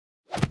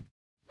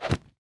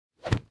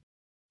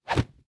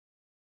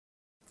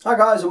Hi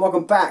guys and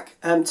welcome back.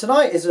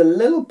 Tonight is a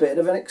little bit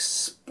of an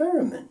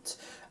experiment.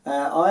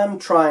 I am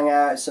trying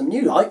out some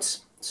new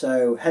lights,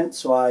 so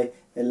hence why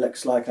it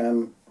looks like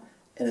I'm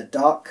in a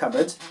dark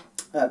cupboard,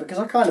 because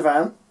I kind of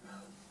am.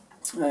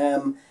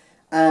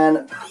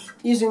 And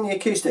using the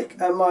acoustic,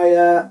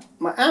 my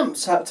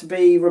amps had to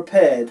be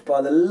repaired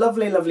by the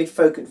lovely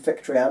folk at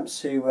Victory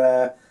Amps, who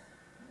were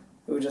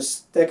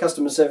just, their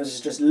customer service is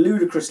just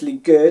ludicrously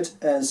good,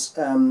 as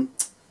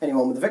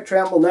anyone with a Victory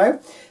amp will know.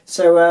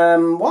 So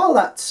while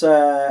that's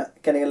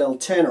getting a little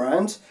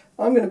turnaround,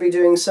 I'm going to be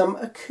doing some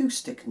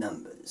acoustic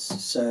numbers.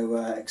 So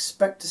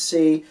expect to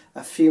see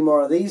a few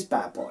more of these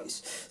bad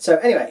boys. So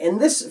anyway, in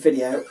this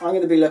video I'm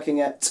going to be looking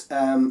at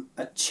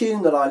a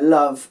tune that I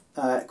love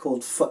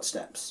called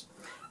Footsteps.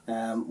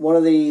 One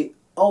of the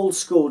old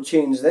school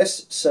tunes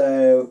this,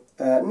 so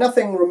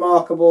nothing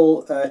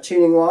remarkable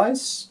tuning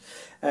wise.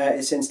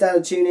 It's in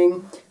standard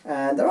tuning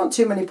and there aren't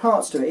too many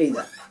parts to it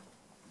either.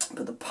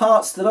 But the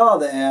parts that are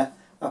there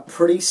are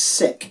pretty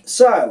sick.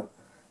 So,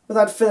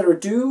 without further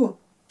ado,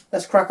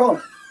 let's crack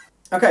on.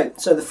 Okay,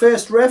 so the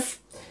first riff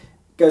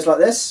goes like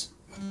this.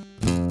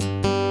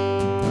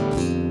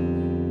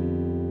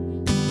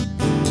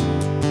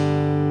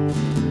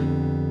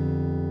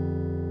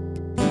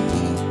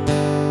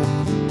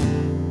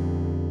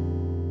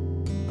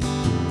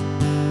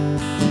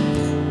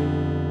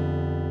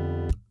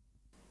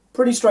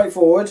 Pretty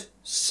straightforward,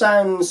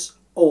 sounds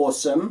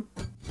awesome.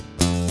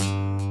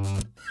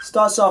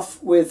 Starts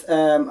off with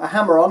a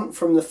hammer on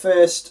from the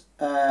first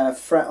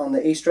fret on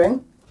the E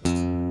string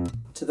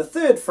to the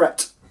third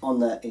fret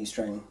on the E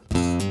string,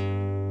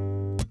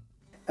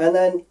 and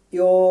then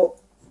you're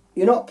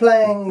not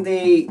playing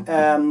the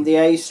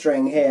A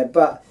string here,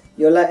 but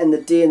you're letting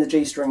the D and the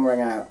G string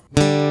ring out.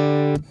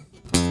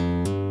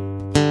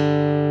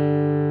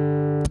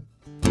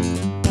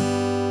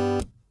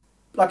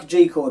 Like a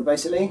G chord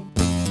basically.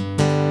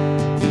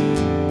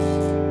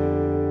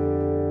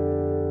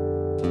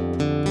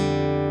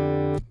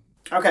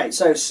 Okay,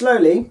 so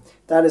slowly,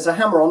 that is a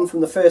hammer on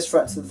from the first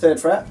fret to the third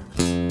fret.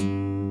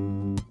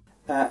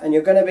 And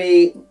you're going to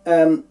be,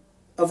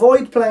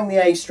 avoid playing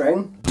the A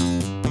string.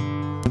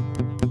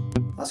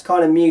 That's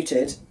kind of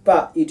muted,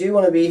 but you do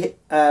want to be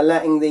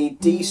letting the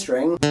D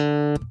string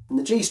and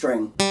the G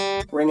string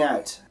ring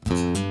out.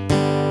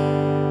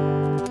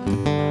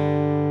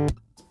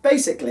 It's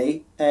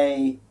basically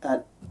an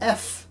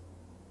F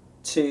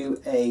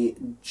to a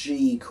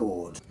G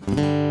chord.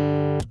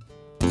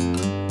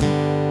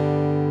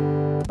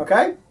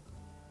 Okay,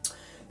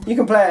 you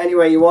can play it any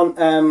way you want.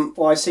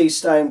 Well, I see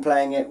Stone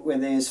playing it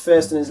with his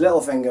first and his little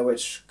finger,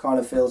 which kind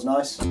of feels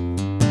nice.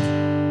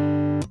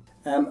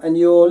 And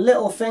your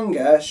little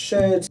finger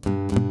should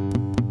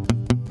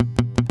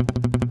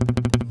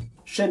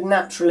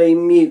naturally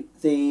mute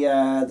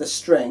the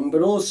string,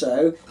 but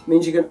also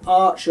means you can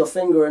arch your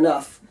finger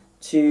enough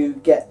to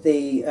get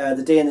the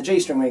D and the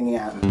G string ringing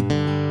out.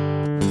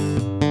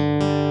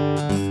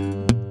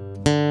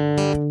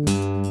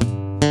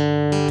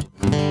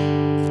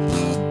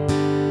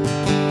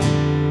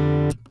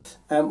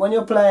 When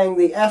you're playing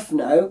the F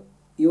note,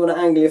 you want to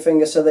angle your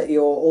finger so that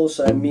you're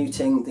also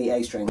muting the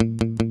A string.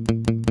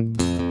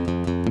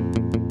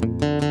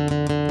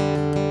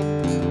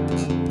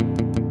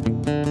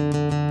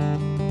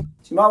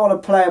 So you might want to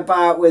play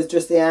about with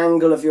just the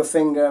angle of your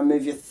finger and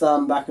move your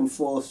thumb back and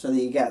forth so that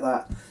you get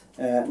that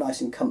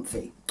nice and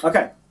comfy.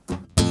 Okay.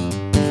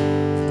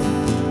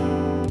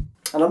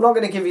 And I'm not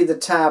going to give you the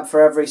tab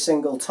for every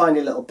single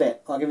tiny little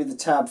bit. I'll give you the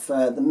tab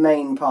for the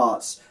main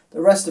parts. The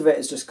rest of it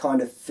is just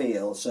kind of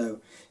feel, so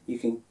you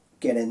can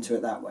get into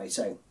it that way.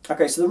 So,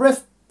 okay, so the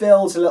riff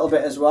builds a little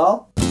bit as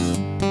well.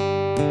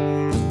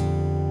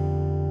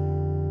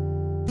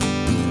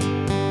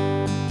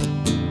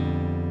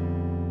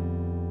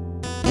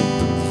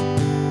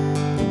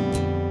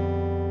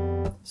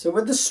 So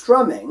with the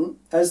strumming,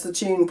 as the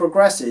tune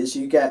progresses,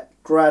 you get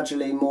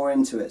gradually more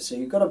into it. So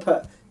you've got to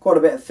put quite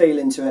a bit of feel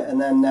into it, and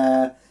then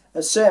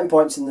at certain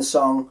points in the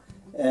song,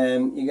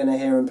 you're going to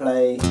hear him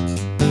play,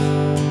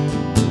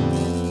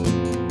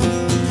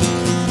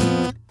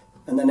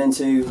 and then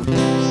into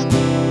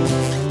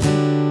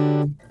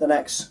the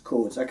next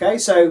chords. Okay,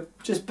 so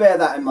just bear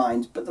that in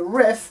mind. But the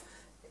riff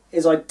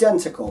is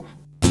identical.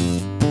 I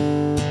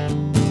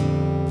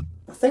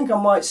think I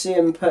might see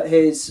him put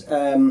his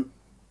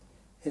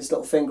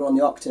little finger on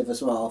the octave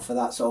as well for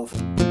that sort of,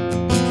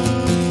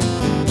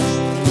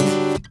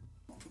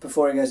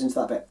 before he goes into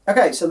that bit.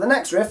 Okay, so the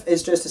next riff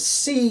is just a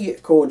C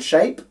chord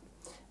shape.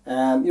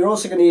 You're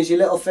also going to use your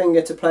little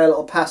finger to play a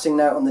little passing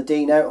note on the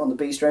D note on the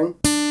B string.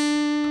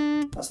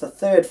 That's the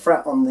third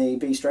fret on the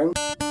B string.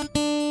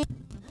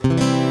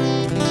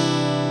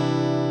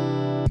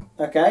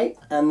 Okay,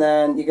 and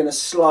then you're going to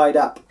slide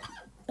up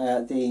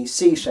the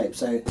C shape.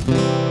 So,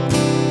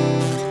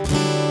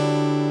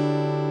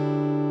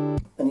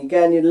 and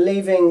again, you're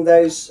leaving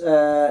those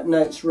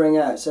notes ring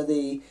out. So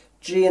the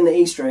G and the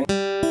E string,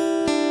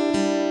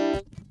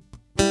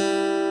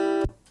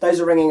 those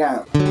are ringing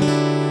out.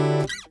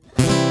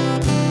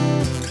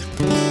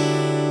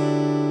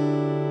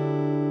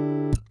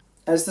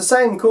 And it's the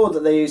same chord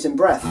that they use in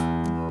Breath.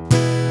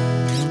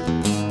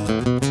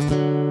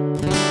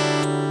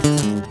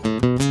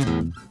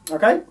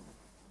 Okay,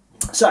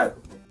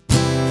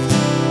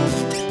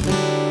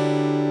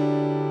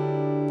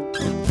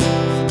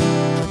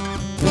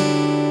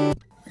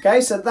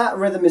 so that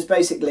rhythm is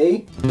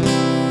basically,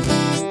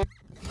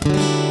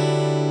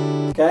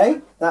 okay,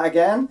 that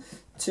again,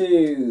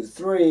 2,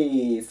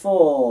 3,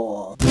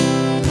 4.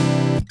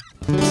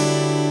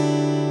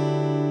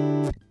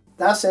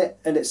 That's it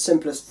in its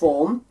simplest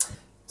form.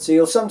 So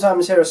you'll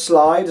sometimes hear a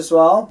slide as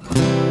well.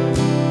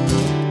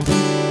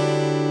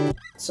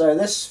 So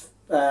this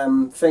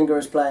finger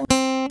is playing.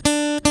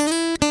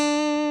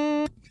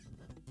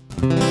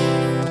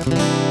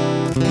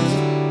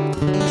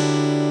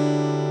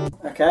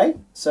 Okay,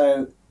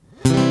 so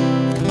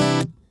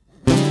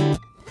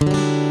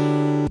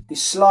you're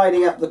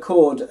sliding up the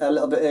chord a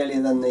little bit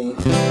earlier than the.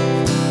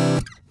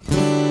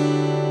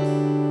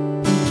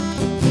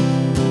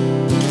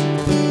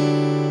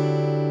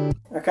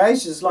 Okay,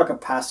 so it's like a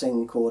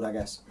passing chord, I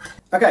guess.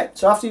 Okay,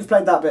 so after you've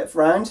played that bit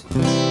round,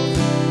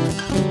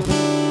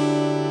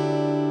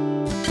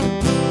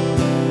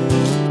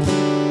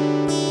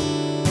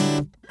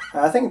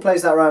 I think it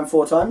plays that around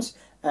 4 times.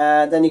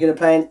 Then you're going to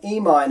play an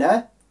E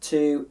minor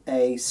to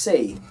a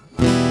C.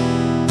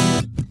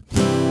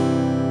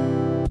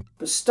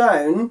 But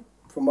Stone,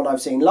 from what I've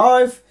seen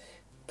live,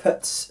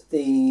 puts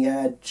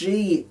the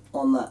G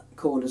on that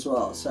chord as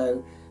well.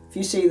 So if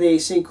you see the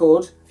C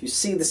chord,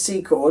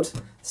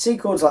 C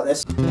chord's like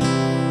this.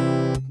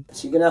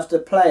 So you're going to have to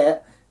play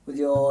it with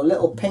your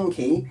little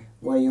pinky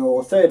where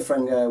your third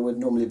finger would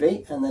normally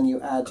be, and then you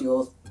add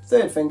your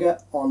third finger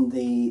on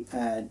the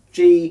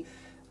G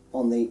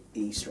on the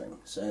E string.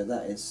 So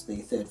that is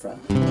the 3rd fret.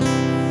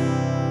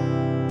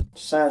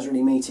 Sounds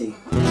really meaty.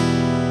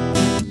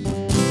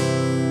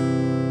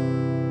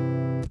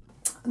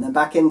 And then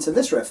back into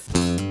this riff.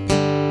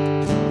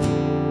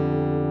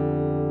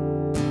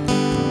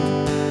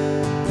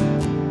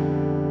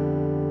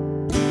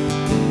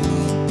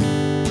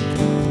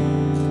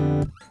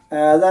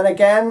 Then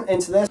again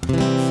into this.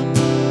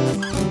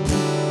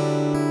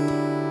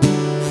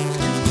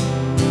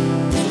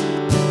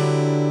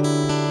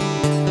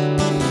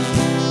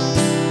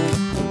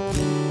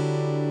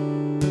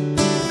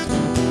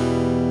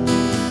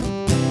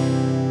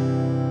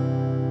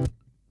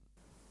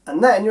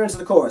 And then you're into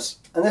the chorus,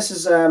 and this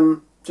is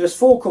just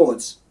 4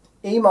 chords.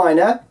 E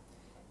minor,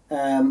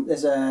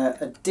 there's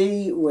a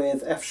D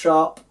with F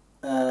sharp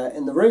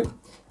in the root,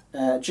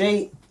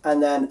 G,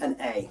 and then an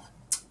A.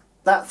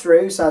 That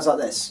through sounds like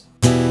this.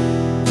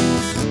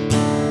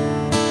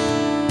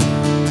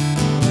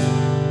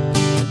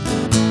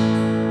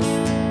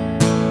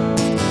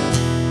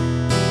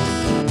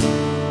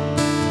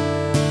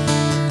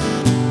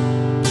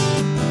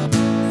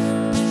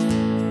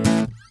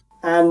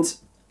 And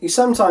you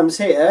sometimes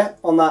hear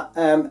on that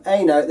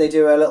A note they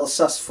do a little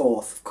sus4.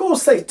 Of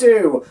course they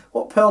do!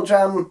 What Pearl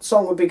Jam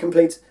song would be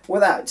complete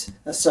without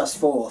a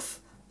sus4?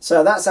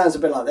 So that sounds a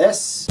bit like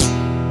this.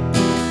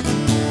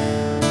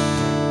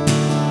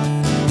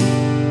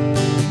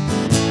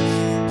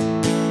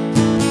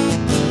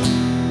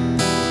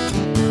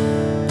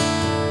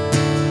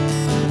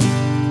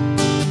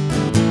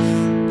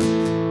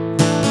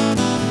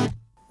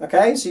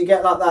 Okay, so you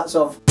get like that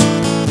sort of.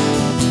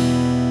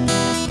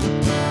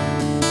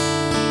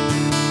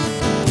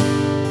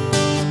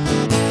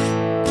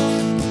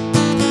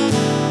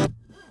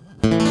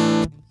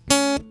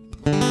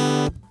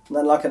 And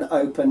then like an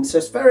open, so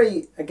it's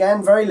very,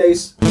 again, very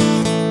loose,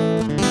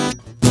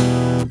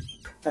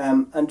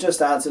 and just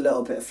adds a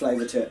little bit of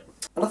flavour to it.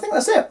 And I think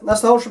that's it,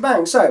 that's the whole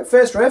shebang. So,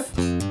 first riff.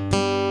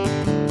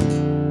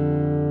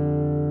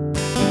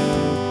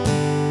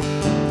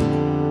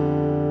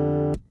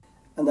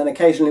 And then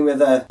occasionally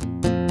with a,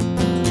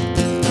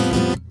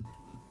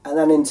 and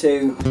then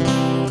into,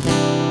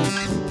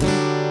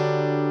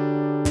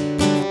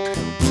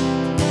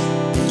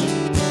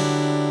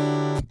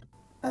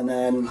 and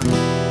then,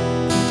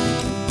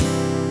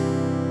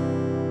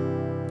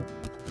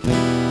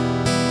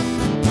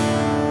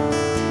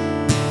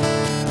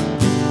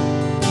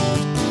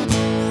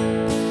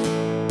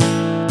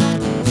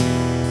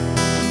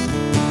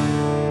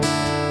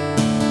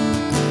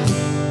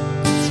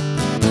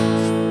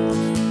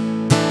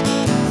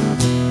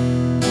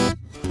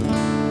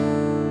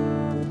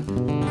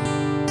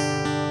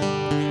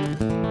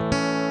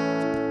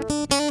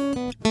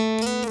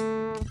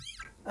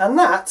 and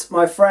that,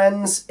 my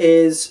friends,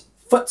 is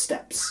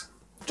Footsteps.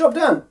 Job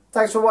done.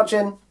 Thanks for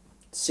watching.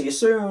 See you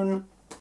soon.